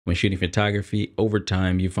When shooting photography, over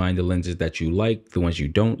time, you find the lenses that you like, the ones you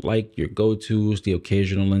don't like, your go-tos, the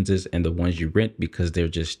occasional lenses, and the ones you rent because they're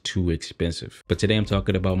just too expensive. But today I'm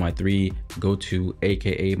talking about my 3 go-to,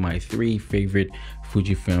 aka my 3 favorite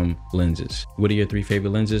Fujifilm lenses. What are your 3 favorite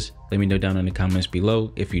lenses? Let me know down in the comments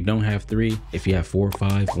below. If you don't have 3, if you have 4,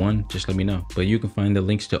 5, 1, just let me know. But you can find the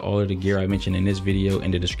links to all of the gear I mentioned in this video in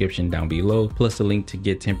the description down below, plus a link to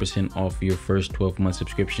get 10% off your first 12-month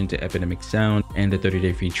subscription to Epidemic Sound and the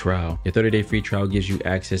 30-day free trial. Your 30-day free trial gives you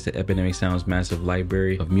access to Epidemic Sound's massive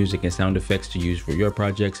library of music and sound effects to use for your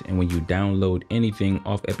projects. And when you download anything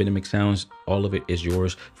off Epidemic Sounds, all of it is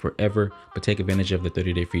yours forever. But take advantage of the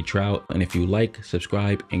 30-day free trial. And if you like,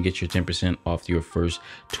 subscribe and get your 10% off your first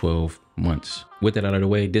 12 months. With that out of the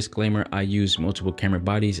way, disclaimer, I use multiple camera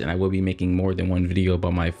bodies and I will be making more than one video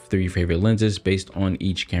about my 3 favorite lenses based on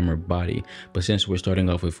each camera body. But since we're starting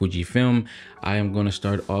off with Fujifilm, I am going to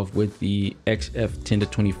start off with the XF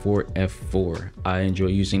 10-24 f4. I enjoy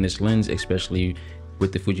using this lens, especially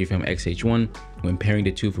with the Fujifilm X-H1. When pairing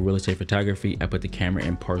the two for real estate photography, I put the camera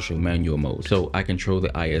in partial manual mode. So I control the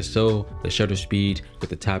ISO, the shutter speed with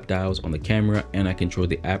the top dials on the camera, and I control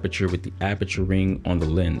the aperture with the aperture ring on the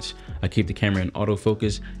lens. I keep the camera in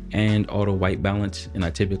autofocus and auto white balance, and I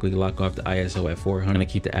typically lock off the ISO at 400. I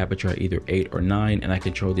keep the aperture at either 8 or 9, and I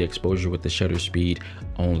control the exposure with the shutter speed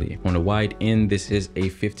only. On the wide end, this is a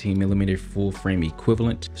 15mm full frame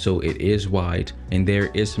equivalent, so it is wide, and there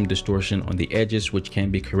is some distortion on the edges, which can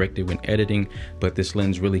be corrected when editing, but this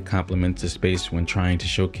lens really complements the space when trying to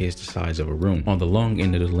showcase the size of a room. On the long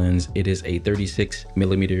end of the lens, it is a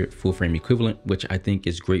 36mm full frame equivalent, which I think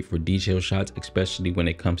is great for detail shots, especially when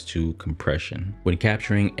it comes to compression. When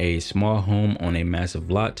capturing a small home on a massive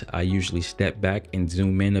lot, I usually step back and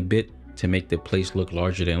zoom in a bit to make the place look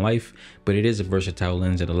larger than life, but it is a versatile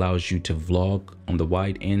lens that allows you to vlog on the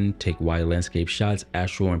wide end, take wide landscape shots,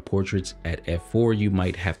 astral and portraits. At f4, you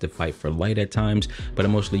might have to fight for light at times, but I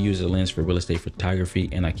mostly use the lens for real estate photography,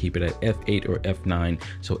 and I keep it at f8 or f9,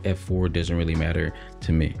 so f4 doesn't really matter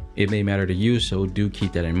to me. It may matter to you, so do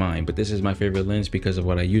keep that in mind, but this is my favorite lens because of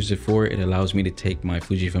what I use it for. It allows me to take my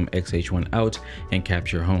Fujifilm X-H1 out and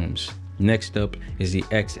capture homes. Next up is the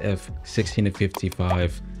XF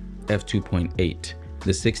 16-55 f2.8.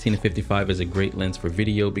 The 16-55 is a great lens for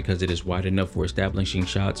video because it is wide enough for establishing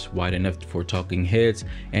shots, wide enough for talking heads,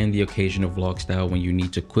 and the occasional vlog style when you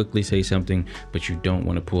need to quickly say something but you don't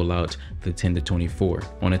want to pull out the 10-24.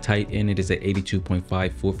 On a tight end, it is an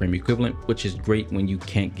 82.5 full frame equivalent, which is great when you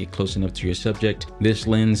can't get close enough to your subject. This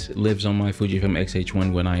lens lives on my Fujifilm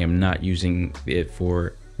X-H1 when I am not using it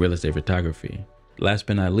for real estate photography. Last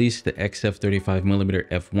but not least, the XF 35mm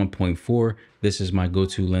f1.4. This is my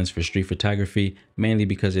go-to lens for street photography, mainly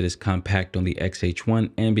because it is compact on the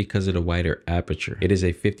X-H1 and because of the wider aperture. It is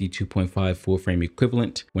a 52.5 full frame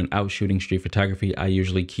equivalent. When out shooting street photography, I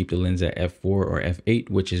usually keep the lens at f4 or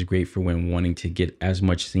f8, which is great for when wanting to get as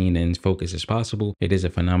much scene and focus as possible. It is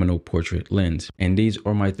a phenomenal portrait lens. And these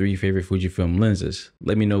are my 3 favorite Fujifilm lenses.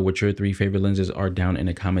 Let me know what your 3 favorite lenses are down in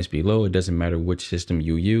the comments below. It doesn't matter which system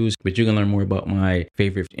you use, but you can learn more about my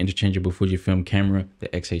favorite interchangeable Fujifilm camera,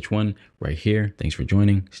 the X-H1, right here. Thanks for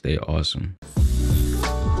joining. Stay awesome.